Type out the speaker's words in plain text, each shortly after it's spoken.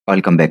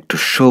Welcome back to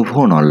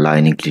Sovan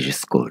online English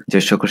school. যে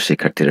সকল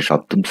শিক্ষার্থীরা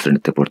সপ্তম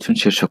শ্রেণীতে পড়ছেন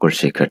সে সকল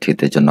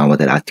শিক্ষার্থীদের জন্য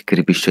আমাদের আজকের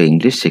বিষয়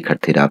ইংলিশ।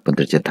 শিক্ষার্থীরা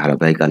আপনাদের যে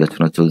ধারাবাহিক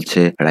আলোচনা চলছে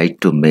রাইট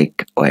টু মেক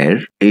ওয়ার,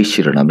 এই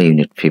শিরোনামে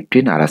ইউনিট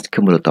 15। আর আজকে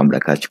মূলত আমরা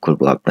কাজ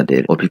করব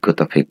আপনাদের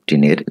অভিজ্ঞতা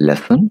 15 এর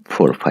লেসন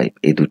 4-5,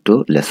 এই দুটো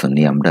লেসন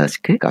নিয়ে আমরা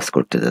আজকে কাজ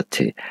করতে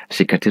যাচ্ছি।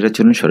 শিক্ষার্থীরা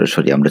চলুন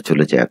সরাসরি আমরা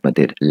চলে যাই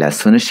আপনাদের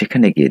লেসনে,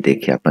 সেখানে গিয়ে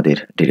দেখি আপনাদের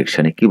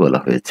ডিরেকশনে কি বলা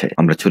হয়েছে।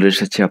 আমরা চলে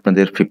এসেছি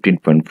আপনাদের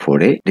 15.4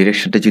 এ।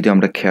 ডিরেকশনটা যদি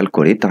আমরা খেয়াল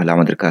করি তাহলে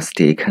আমাদের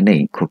কাজটি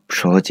এখানেই খুব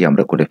সহজে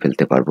আমরা করে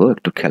ফেলতে পারবো।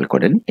 একটু খেয়াল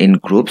করেন। In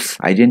groups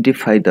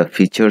identify the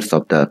features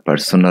of the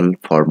personal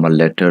formal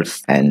letters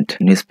and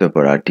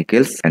newspaper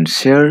articles and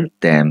share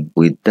them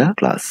with the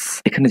class.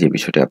 এখানে যে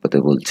বিষয়টি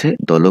আপনাদের বলছে,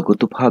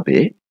 দলগতভাবে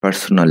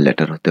পার্সোনাল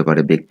লেটার হতে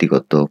পারে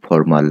ব্যক্তিগত,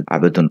 ফর্মাল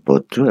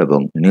আবেদনপত্র এবং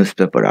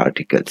নিউজপেপার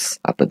আর্টিকেলস।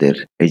 আপনাদের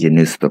এই যে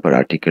নিউজপেপার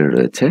আর্টিকেল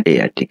রয়েছে, এই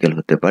আর্টিকেল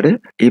হতে পারে।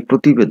 এই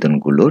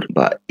প্রতিবেদনগুলোর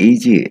বা এই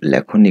যে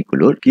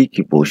লেখনীগুলোর কি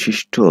কি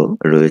বৈশিষ্ট্য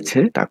রয়েছে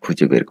তা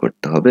খুঁজে বের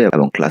করতে হবে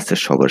এবং ক্লাসের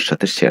সবার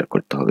সাথে শেয়ার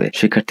করতে হবে।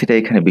 শিক্ষার্থীরা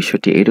এখানে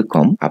বিষয়টি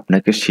এরকম,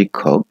 আপনাকে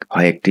শিক্ষক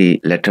হয় একটি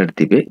লেটার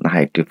দিবে, না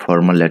হয় একটি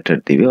ফর্মাল লেটার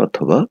দিবে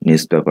অথবা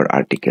নিউজপেপার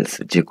আর্টিকেলস,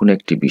 যে কোনো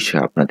একটি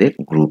বিষয় আপনাদের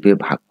গ্রুপে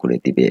ভাগ করে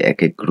দিবে, এক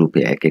এক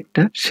গ্রুপে এক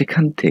একটা।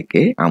 সেখান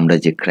থেকে আমরা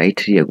যে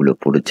ক্রাইটেরিয়া গুলো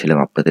পড়েছিলাম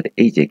আপনাদের,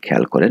 এই যে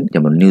খেয়াল করেন,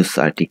 যেমন নিউজ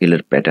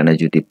আর্টিকেলের প্যাটার্নে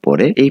যদি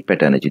পড়ে, এই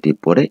প্যাটার্নে যদি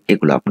পড়ে,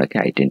 এগুলো আপনাকে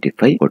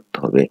আইডেন্টিফাই করতে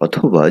হবে।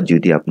 অথবা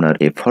যদি আপনার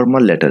এই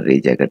ফর্মাল লেটার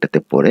এই জায়গাটাতে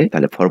পড়ে,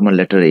 তাহলে ফর্মাল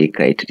লেটার এই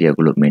ক্রাইটেরিয়া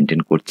গুলো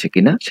মেনটেন করছে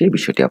কিনা সেই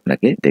বিষয়টি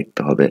আপনাকে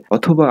দেখতে হবে।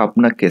 অথবা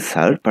আপনাকে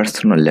স্যার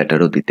পার্সোনাল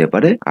লেটারও দিতে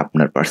পারে।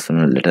 আপনার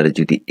পার্সোনাল লেটারে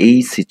যদি এই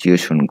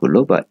সিচুয়েশন গুলো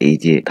বা এই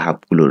যে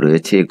ধাপগুলো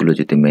রয়েছে এগুলো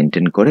যদি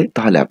মেনটেন করে,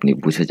 তাহলে আপনি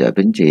বুঝে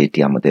যাবেন যে এটি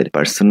আমাদের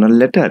পার্সোনাল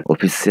লেটার,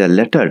 অফিসিয়াল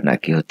লেটার,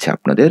 নাকি হচ্ছে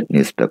আপনাদের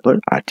নিউজপেপার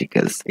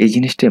আর্টিকেলস। এই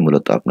জিনিসটাই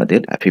মূলত আপনাদের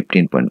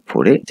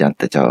 15.4 এ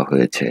জানতে চাওয়া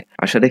হয়েছে।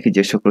 আশা রাখি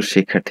যে সকল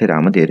শিক্ষার্থীরা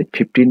আমাদের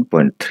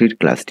 15.3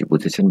 ক্লাসটি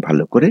বুঝেছেন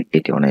ভালো করে,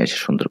 এটি অনায়াসে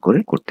সুন্দর করে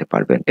করতে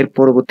পারবেন। এর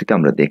পরবর্তীতে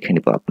আমরা দেখে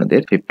নিব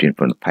আপনাদের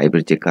 15.5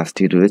 এর যে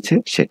কাজটি রয়েছে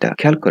সেটা।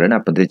 খেয়াল করেন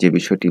আপনাদের যে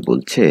বিষয়টি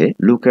বলছে,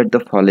 look at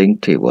the following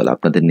table.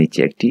 আপনাদের নিচে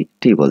একটি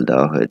টেবল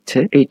দেওয়া হয়েছে,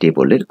 এই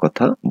টেবলের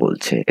কথা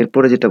বলছে।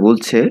 এরপরে যেটা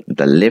বলছে,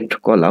 the left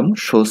column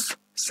shows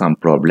some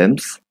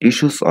problems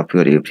issues of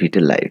your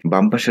everyday life।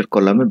 বাম পাশের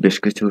কলামে বেশ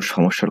কিছু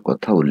সমস্যার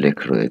কথা উল্লেখ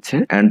রয়েছে।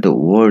 and the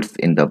words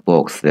in the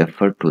box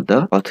refer to the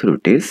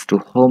authorities to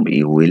whom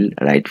you will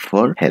write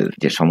for help।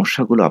 যে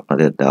সমস্যাগুলো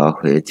আপনাদের দেওয়া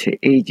হয়েছে,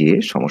 এই যে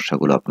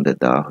সমস্যাগুলো আপনাদের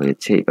দেওয়া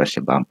হয়েছে এই পাশে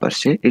বাম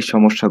পাশে, এই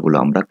সমস্যাগুলো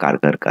আমরা কার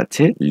কার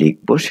কাছে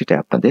লিখবো সেটা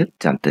আপনাদের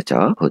জানতে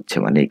চাওয়া হচ্ছে,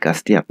 মানে এই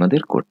কাজটি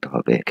আপনাদের করতে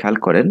হবে। খেয়াল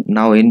করেন,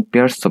 now in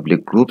pairs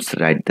oblique groups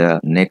write the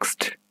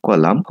next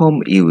column home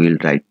you will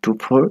write two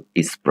for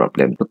is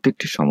problem.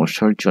 প্রত্যেকটি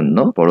সমস্যার জন্য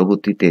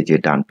পরবর্তীতে যে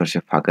ডান পাশে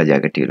ফাঁকা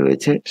জায়গাটি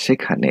রয়েছে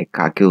সেখানে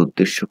কাকে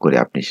উদ্দেশ্য করে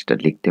আপনি সেটা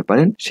লিখতে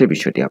পারেন সে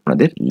বিষয়টি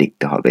আপনাদের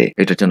লিখতে হবে।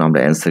 এটার জন্য আমরা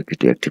অ্যান্সার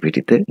কিটু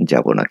অ্যাক্টিভিটিতে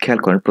যাব না। খেয়াল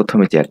করেন,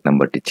 প্রথমে যে 1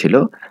 নাম্বারটি ছিল,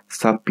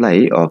 supply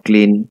of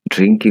clean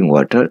drinking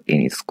water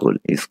in school.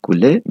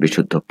 স্কুলে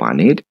বিশুদ্ধ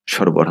পানির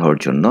সরবরাহের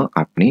জন্য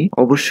আপনি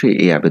অবশ্যই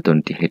এই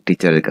আবেদনটি হেড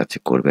টিচারের কাছে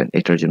করবেন।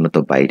 এটার জন্য তো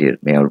বাইরের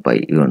মেয়র বা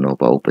ইউনো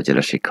বা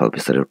উপজেলা শিক্ষা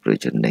অফিসারের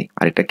প্রয়োজন নেই।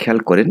 আর এটা খেয়াল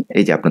করেন,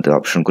 এই যে আপনাদের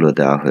অপশনগুলো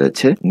দেওয়া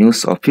হয়েছে, নিউজ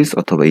অফিস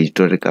অথবা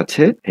এডিটরের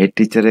কাছে, হেড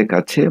টিচারের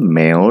কাছে,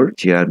 মেয়র,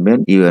 চেয়ারম্যান,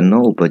 ইউএনও,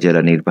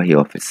 উপজেলা নির্বাহী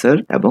অফিসার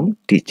এবং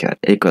টিচার,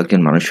 এই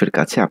কয়েকজন মানুষের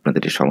কাছে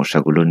আপনাদের এই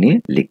সমস্যাগুলো নিয়ে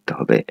লিখতে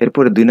হবে।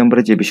 এরপরে 2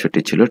 নম্বরে যে বিষয়টি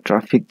ছিল,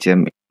 traffic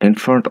jam in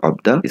front of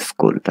the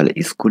school। তাহলে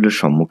স্কুলের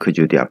সম্মুখে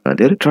যদি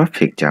আপনাদের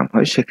ট্রাফিক জ্যাম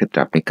হয় সেক্ষেত্রে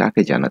আপনি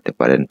কাকে জানাতে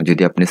পারেন?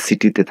 যদি আপনি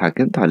সিটিতে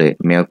থাকেন তাহলে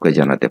মেয়রকে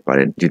জানাতে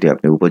পারেন, যদি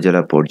আপনি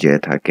উপজেলা পর্যায়ে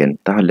থাকেন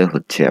তাহলে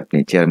হচ্ছে আপনি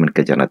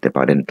চেয়ারম্যানকে জানাতে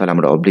পারেন। তাহলে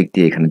আমরা অবলিক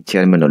দিয়ে এখানে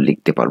চেয়ারম্যানও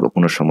লিখতে পারবো,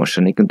 কোনো সমস্যা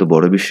নেই। কিন্তু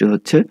বড় বিষয়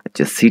হচ্ছে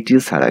যে সিটি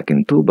ছাড়া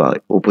কিন্তু বা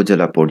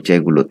উপজেলা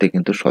পর্যায়গুলোতে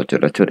কিন্তু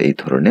সচরাচর এই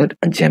ধরনের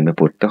জ্যামে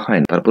পড়তে হয়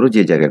না। তারপরে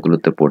যে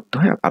জায়গাগুলোতে পড়তে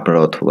হয় আপনারা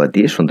অথবা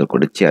দিয়ে সুন্দর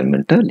করে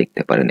চেয়ারম্যানটা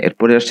লিখতে পারেন।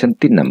 এরপরে আসছেন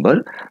 3 নাম্বার,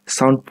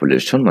 সাউন্ড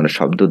পলিউশন মানে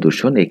শব্দ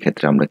দূষণ। এই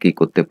ক্ষেত্রে আমরা কি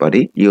করতে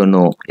পারি?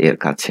 ইউনো এর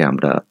কাছে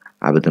আমরা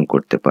আবেদন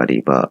করতে পারি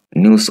বা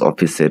নিউজ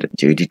অফিসের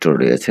যে এডিটর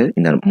রয়েছে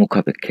ইনার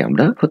মুখাপেক্ষে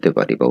আমরা হতে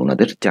পারি বা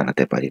ওনাদের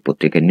জানাতে পারি,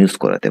 পত্রিকায় নিউজ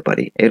করাতে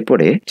পারি।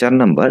 এরপরে 4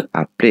 নাম্বার,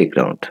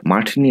 প্লেগ্রাউন্ড,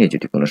 মাঠ নিয়ে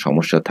যদি কোনো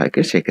সমস্যা থাকে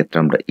সেক্ষেত্রে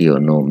আমরা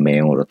ইউনো,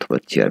 মেয়র অথবা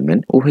চেয়ারম্যান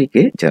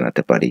উভয়কে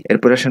জানাতে পারি।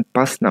 এরপরে আসেন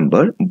 5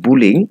 number,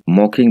 bullying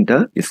mocking the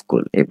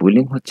school. এই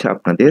বুলিং হচ্ছে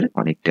আপনাদের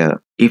অনেকটা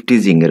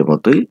ইফটিজিং এর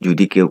মতোই।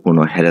 যদি কেউ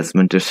কোনো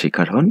হ্যারাসমেন্টের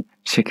শিকার হন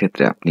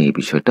সেক্ষেত্রে আপনি এই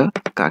বিষয়টা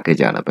কাকে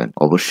জানাবেন?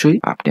 অবশ্যই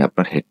আপনি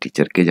আপনার হেড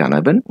টিচারকে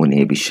জানাবেন, উনি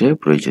এই বিষয়ে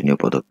প্রয়োজনীয়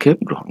পদক্ষেপ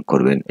গ্রহণ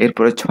করবেন।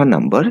 এরপরে 6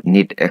 number,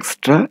 need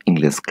extra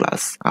English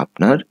class.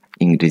 আপনার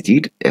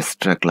ইংরেজির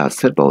এক্সট্রা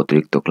ক্লাসের বা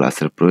অতিরিক্ত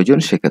ক্লাসের প্রয়োজন,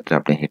 সেক্ষেত্রে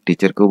আপনি হেড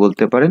টিচারকেও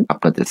বলতে পারেন,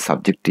 আপনাদের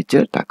সাবজেক্ট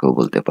টিচার তাকেও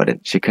বলতে পারেন।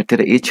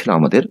 শিক্ষার্থীরা, এই ছিল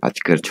আমাদের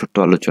আজকের ছোট্ট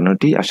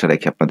আলোচনাটি। আশা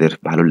রাখি আপনাদের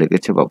ভালো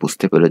লেগেছে বা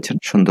বুঝতে পেরেছেন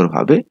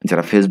সুন্দরভাবে।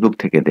 যারা ফেসবুক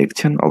থেকে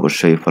দেখছেন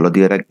অবশ্যই ফলো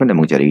দিয়ে রাখবেন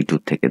এবং যারা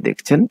ইউটিউব থেকে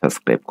দেখছেন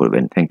সাবস্ক্রাইব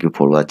করবেন। Thank you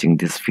for watching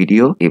this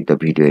video. If the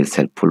video is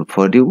helpful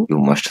for you, you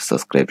must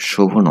subscribe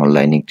Shovon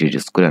Online English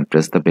School and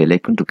press the bell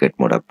icon to get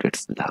more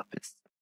updates. Allah Hafiz.